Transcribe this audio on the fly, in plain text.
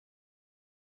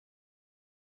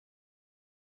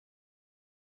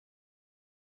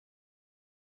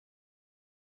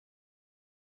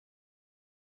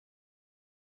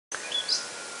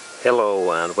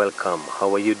Hello and welcome.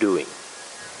 How are you doing?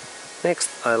 Next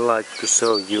I like to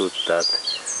show you that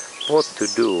what to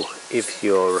do if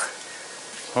your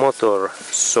motor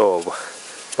saw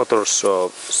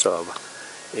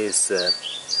is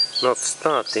not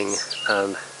starting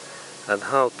and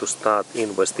how to start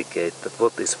investigate that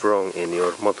what is wrong in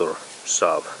your motor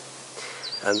saw.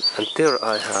 And there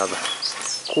I have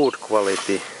good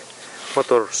quality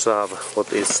motor saw.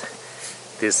 What is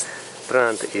this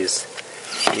brand is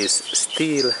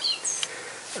Sthil,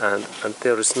 and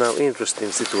there is now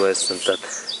interesting situation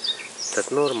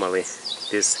that normally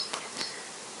this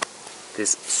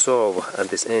saw and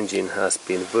this engine has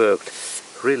been worked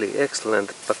really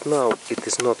excellent, but now it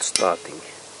is not starting.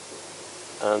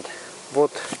 And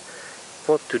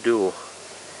what to do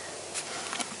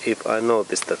if I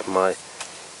notice that my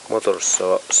motor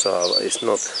saw is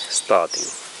not starting?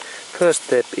 First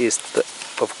step is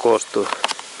of course to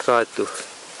try to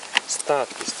start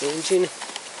this engine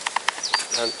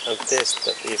and test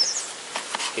that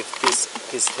if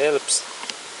this helps.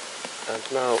 And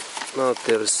now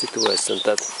there is situation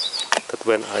that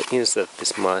when I insert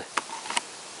this my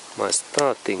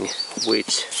starting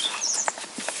switch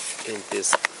in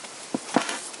this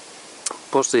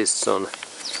position,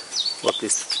 what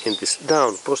is in this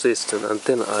down position, and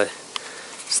then I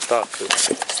start this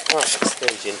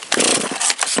engine.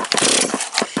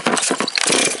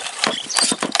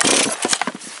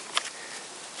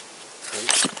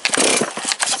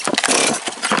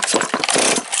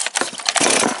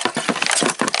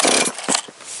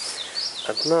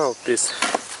 And now this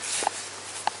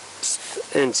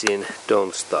engine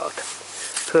don't start.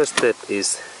 First step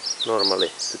is normally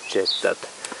to check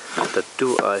that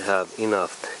do I have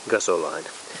enough gasoline.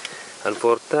 And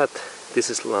for that, this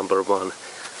is number one.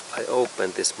 I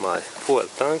open this my fuel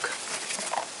tank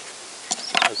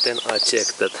and then I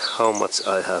check that how much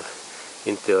I have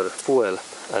in there fuel,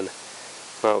 and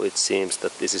now it seems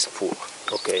that this is full.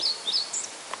 Okay.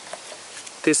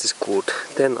 This is good.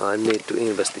 Then I need to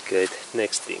investigate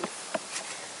next thing.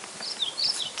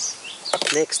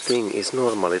 Next thing is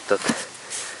normally that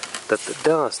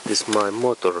does this my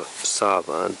motor saw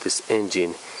and this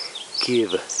engine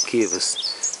gives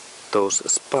those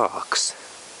sparks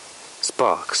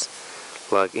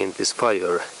like in this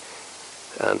fire,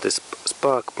 and this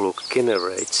spark plug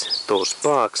generates those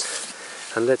sparks,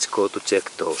 and let's go to check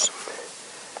those.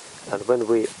 And when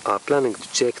we are planning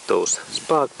to check those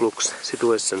spark plugs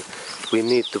situation, we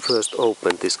need to first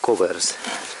open these covers.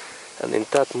 And in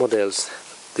that models,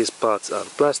 these parts are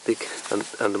plastic,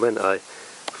 and when I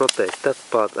rotate that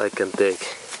part, I can take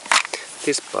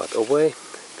this part away.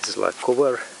 This is like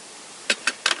cover.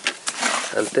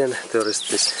 And then there is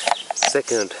this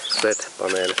second red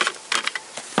panel.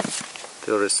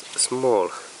 There is a small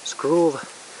screw,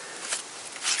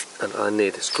 and I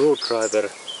need a screwdriver.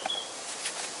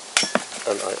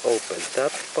 And I open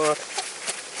that part,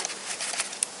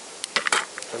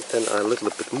 and then I a little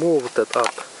bit move that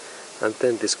up, and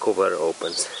then this cover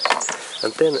opens.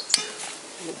 And then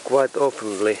quite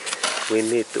oftenly we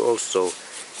need to also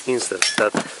insert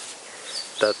that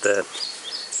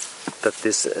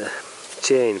this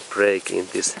chain brake in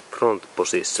this front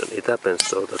position. It happens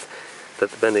so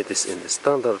that when it is in the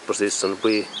standard position,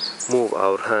 we move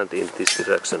our hand in this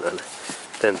direction, and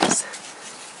then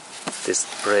this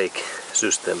brake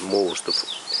system moves to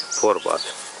forward.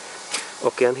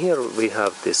 Okay, and here we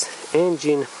have this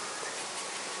engine,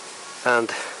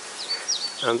 and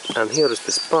here is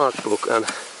the spark plug, and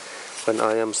when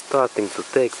I am starting to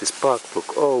take the spark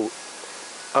plug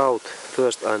out,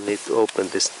 first I need to open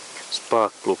this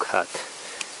spark plug hat,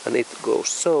 and it goes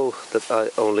so that I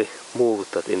only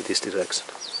move that in this direction,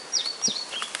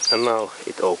 and now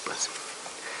it opens.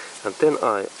 And then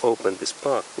I open the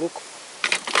spark plug.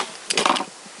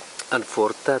 And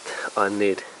for that I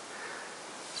need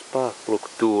spark plug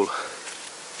tool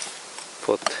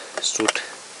what should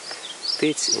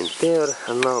fit in there,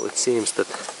 and now it seems that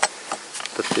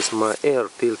this my air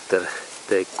filter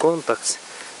take contacts,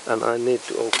 and I need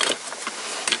to open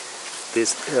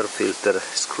these air filter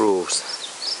screws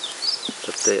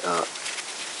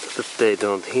that they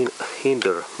don't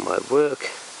hinder my work.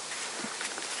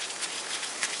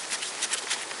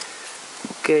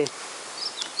 Okay.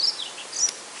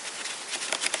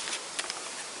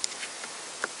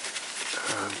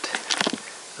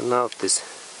 And now this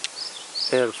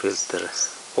air filter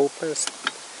opens,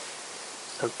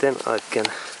 and then I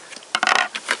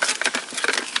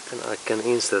can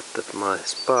insert that my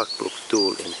spark plug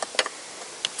tool in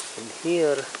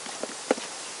here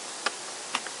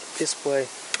this way,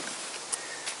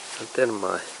 and then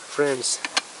my friends,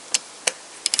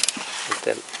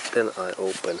 and then I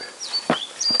open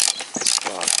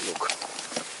spark plug.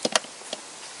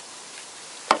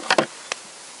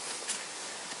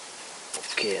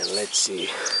 Okay, and let's see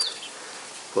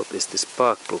what is the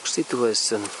spark plug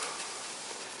situation.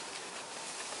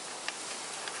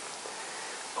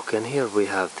 Okay, and here we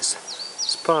have this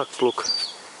spark plug,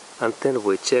 and then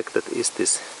we check that is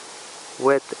this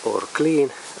wet or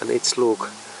clean, and it's look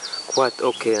quite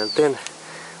okay, and then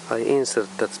I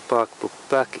insert that spark plug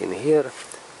back in here,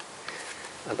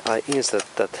 and I insert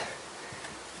that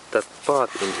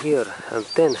part in here, and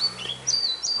then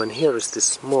when here is this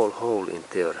small hole in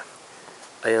there,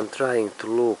 I am trying to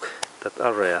look that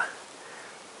area,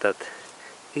 that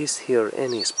is here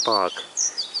any spark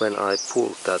when I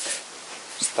pull that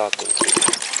starting key.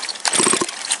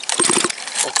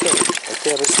 Okay, and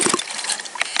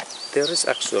there is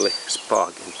actually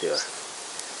spark in there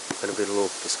when we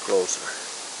look this closer.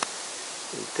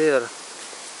 In there,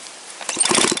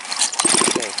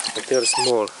 okay, and there is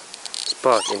small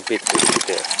spark in between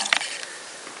there.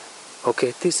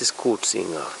 Okay, this is good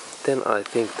signal. Then I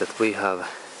think that we have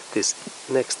this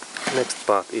next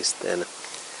part is then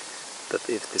that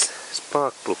if this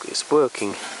spark plug is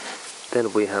working,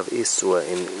 then we have issue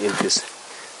in this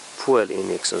fuel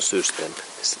injection system,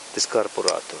 this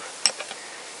carburetor,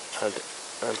 and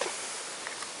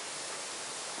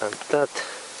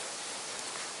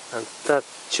that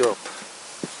job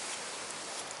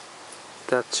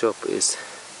is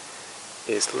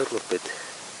a little bit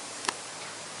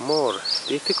more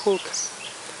difficult,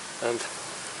 and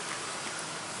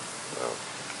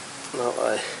now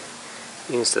I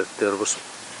insert there was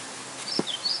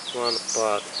one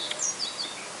part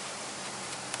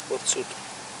what should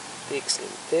fix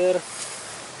in there.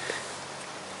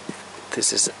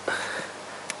 This is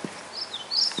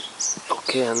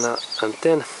okay, and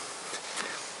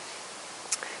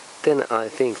then I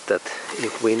think that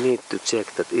if we need to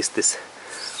check that is this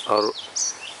our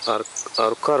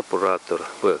carburetor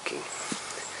working,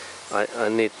 I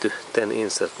need to then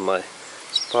insert my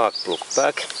spark plug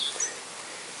back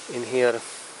in here,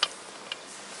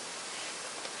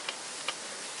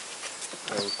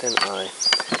 and then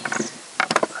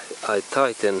I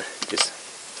tighten this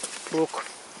plug.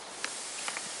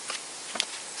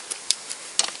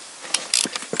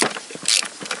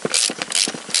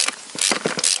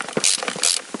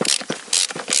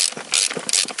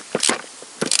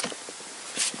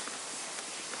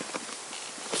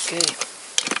 Okay,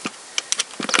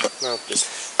 now this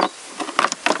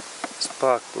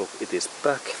spark plug it is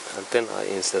back, and then I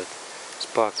insert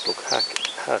spark plug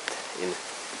hat in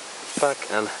back,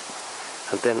 and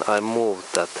then I move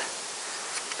that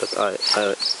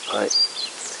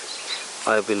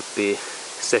I will be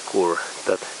secure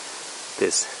that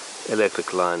this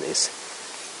electric line is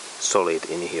solid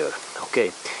in here.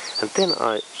 Okay, and then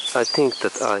I think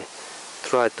that I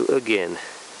try to again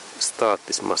start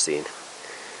this machine,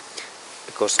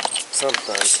 because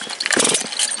sometimes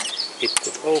it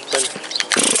could open,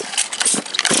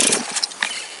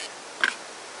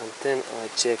 and then I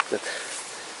check that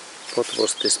what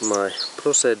was this my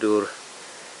procedure.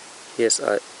 Yes,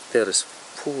 there is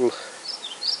full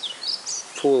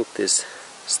this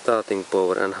starting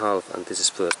power and half, and this is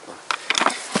first one.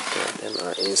 Okay, then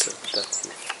I insert that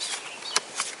in.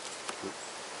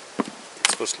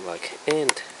 This was like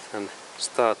end and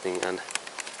starting, and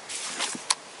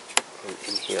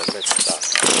in here let's start.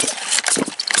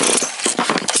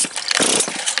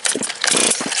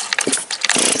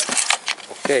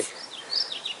 Okay,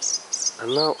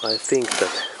 and now I think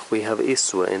that we have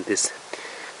issue in this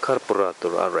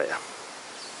carburetor area,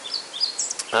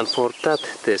 and for that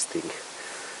testing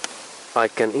I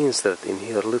can insert in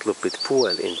here a little bit fuel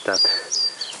in that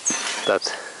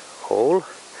hole,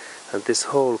 and this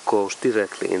hole goes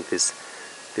directly in this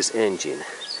engine,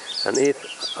 and if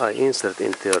I insert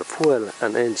in there fuel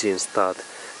and engine start,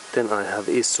 then I have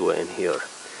issue in here,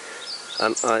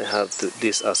 and I have to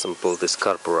disassemble this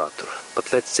carburetor.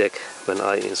 But let's check when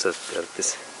I insert there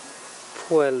this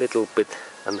fuel little bit,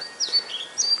 and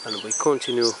we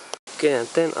continue. Okay, and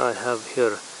then I have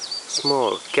here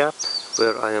small gap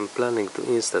where I am planning to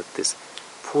insert this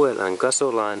fuel and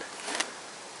gasoline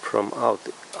from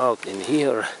out in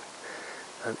here,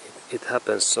 and it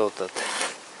happens so that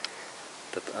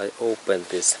I open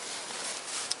this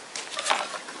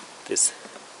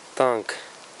tank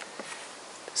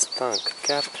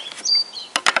cap,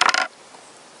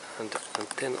 and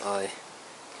then I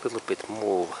little bit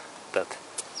move that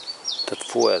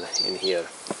fuel in here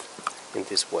in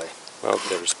this way. Now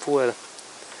there is fuel.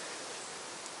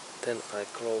 Then I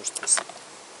close this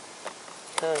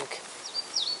tank,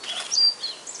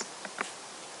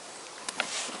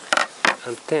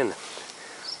 and then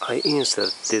I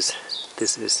insert this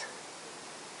this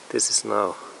is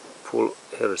now full.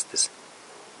 Here is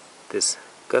this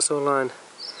gasoline,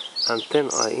 and then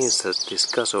I insert these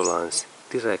gasolines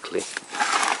directly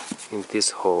in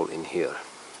this hole in here,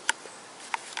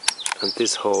 and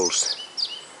this holes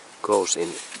goes in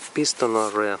piston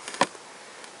area,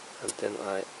 and then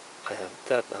I have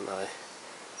that, and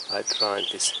I drain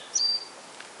this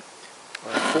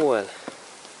fuel.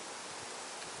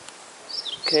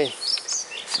 Okay,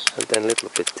 and then little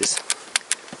bit this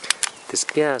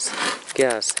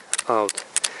gas out,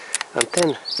 and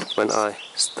then when I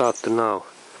start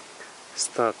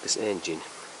this engine,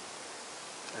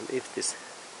 and if this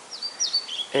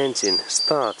engine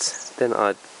starts, then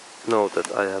I know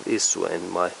that I have issue in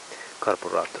my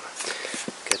carburetor.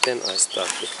 Okay, then I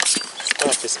start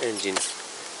this engine,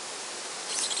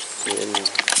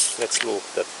 and let's look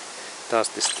that does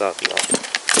this start now.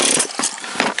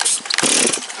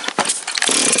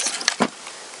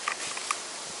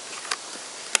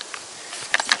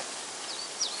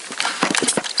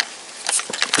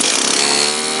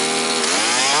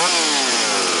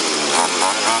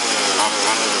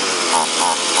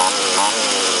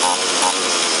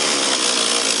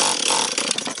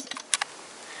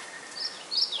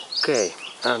 Okay,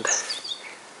 and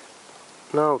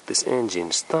now this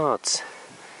engine starts,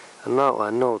 and now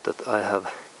I know that I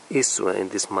have issue in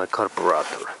this my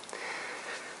carburetor.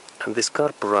 And this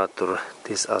carburetor,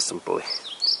 this assembly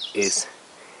is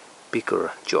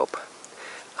bigger job,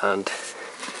 and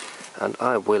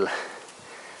I will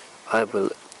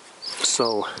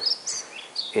show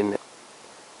in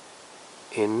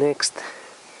next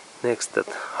that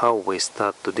how we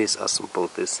start to disassemble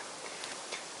this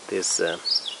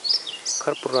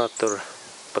carburetor.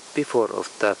 But before of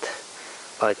that,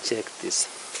 I check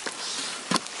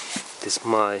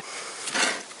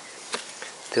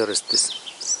there is this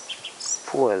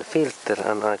fuel filter,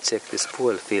 and I check this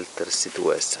fuel filter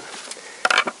situation.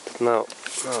 Now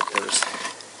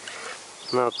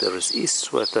there is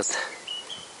issue that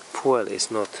fuel is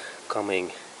not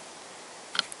coming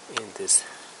in this.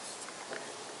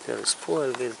 There is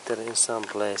fuel filter in some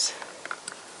place,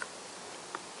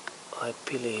 I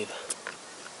believe.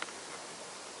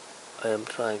 I am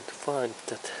trying to find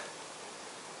that,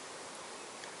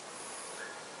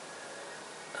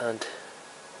 and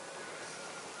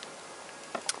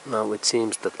now it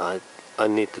seems that I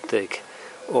need to take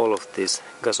all of these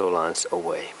gasolines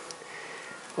away.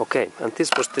 Okay, and this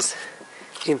was this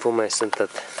information that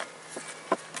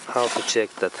how to check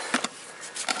that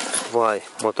why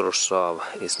motor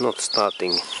shaft is not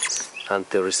starting and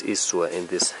there is issue in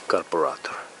this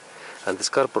carburetor. And this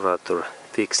carburetor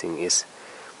fixing is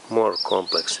more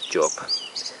complex job,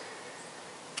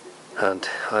 and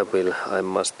I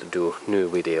must do new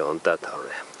video on that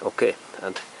area. Okay,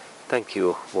 and thank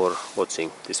you for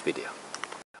watching this video.